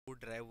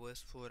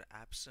drivers for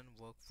Epson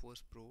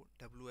WorkForce Pro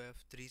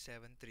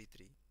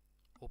WF-3733.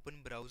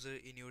 Open browser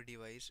in your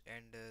device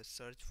and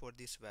search for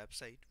this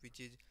website, which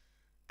is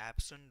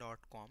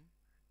epson.com,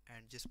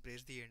 and just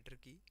press the enter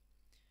key.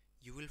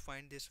 You will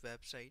find this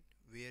website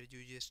where you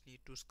just need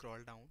to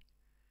scroll down,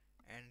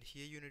 and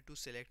here you need to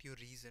select your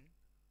region.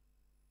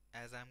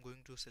 As I'm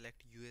going to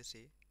select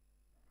USA,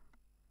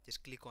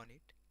 just click on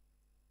it.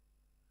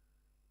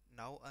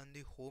 Now on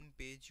the home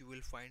page you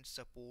will find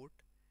support,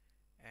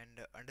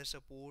 and under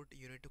support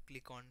you need to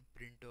click on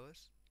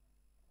printers.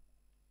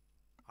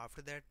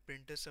 After that,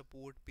 printer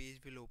support page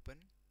will open,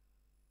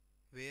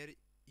 where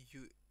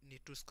you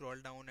need to scroll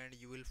down and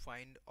you will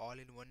find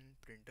all-in-one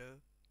printer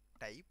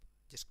type.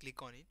 Just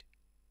click on it.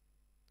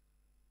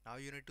 Now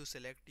you need to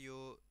select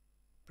your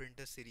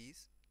printer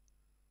series.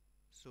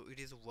 So it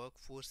is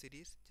WorkForce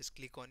series. Just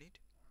click on it.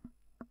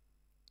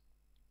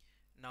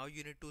 Now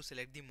you need to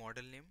select the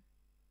model name.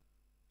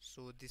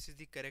 So this is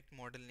the correct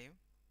model name,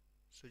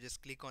 so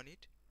just click on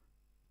it.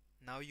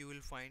 Now you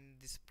will find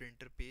this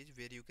printer page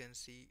where you can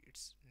see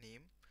its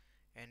name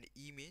and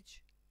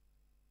image.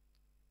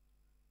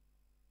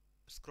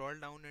 Scroll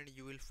down and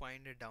you will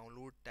find a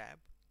download tab,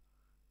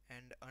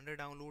 and under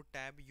download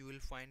tab you will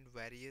find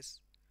various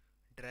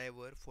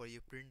driver for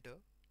your printer.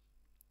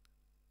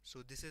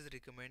 So this is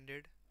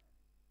recommended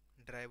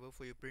driver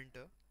for your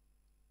printer.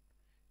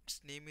 Its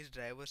name is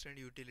drivers and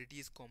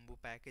utilities combo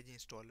package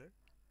installer.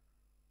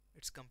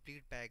 It's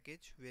complete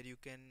package where you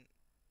can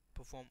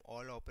perform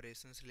all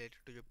operations related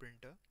to your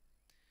printer,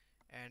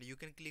 and you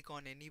can click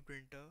on any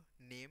printer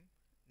name,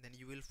 then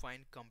you will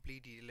find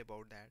complete detail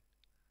about that,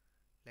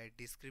 like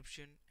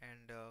description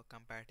and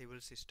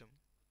compatible system.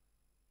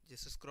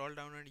 Just scroll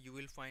down and you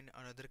will find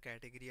another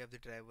category of the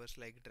drivers,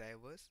 like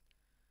drivers,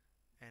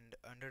 and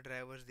under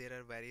drivers there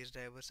are various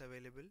drivers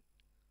available.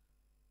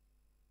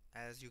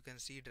 As you can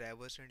see,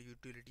 drivers and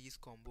utilities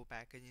combo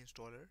package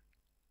installer,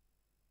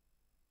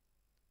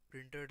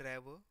 printer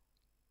driver,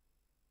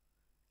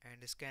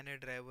 and scanner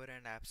driver,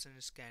 and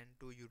Epson scan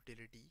to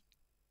utility,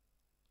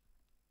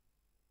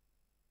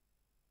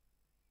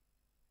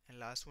 and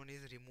last one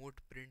is remote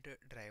printer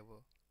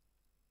driver.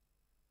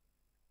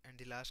 And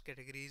the last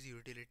category is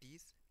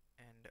utilities,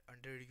 and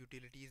under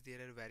utilities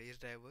there are various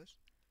drivers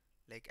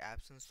like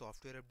Epson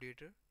software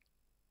updater,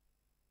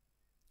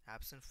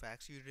 Epson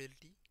fax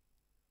utility,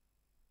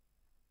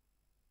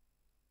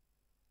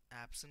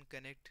 Epson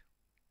connect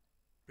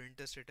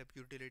printer setup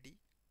utility,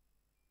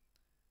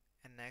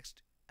 and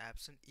next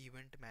Epson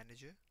event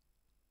manager,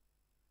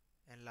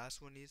 and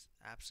last one is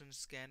Epson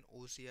scan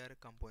OCR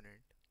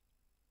component.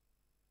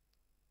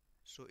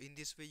 So in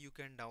this way you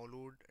can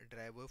download a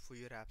driver for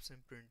your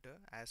Epson printer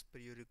as per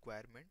your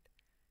requirement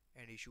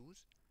and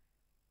issues.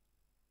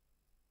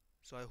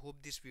 So I hope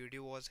this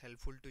video was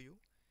helpful to you.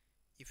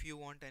 If you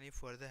want any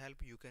further help,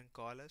 you can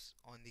call us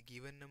on the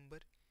given number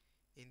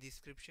in the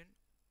description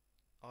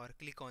or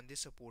click on the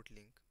support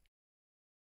link.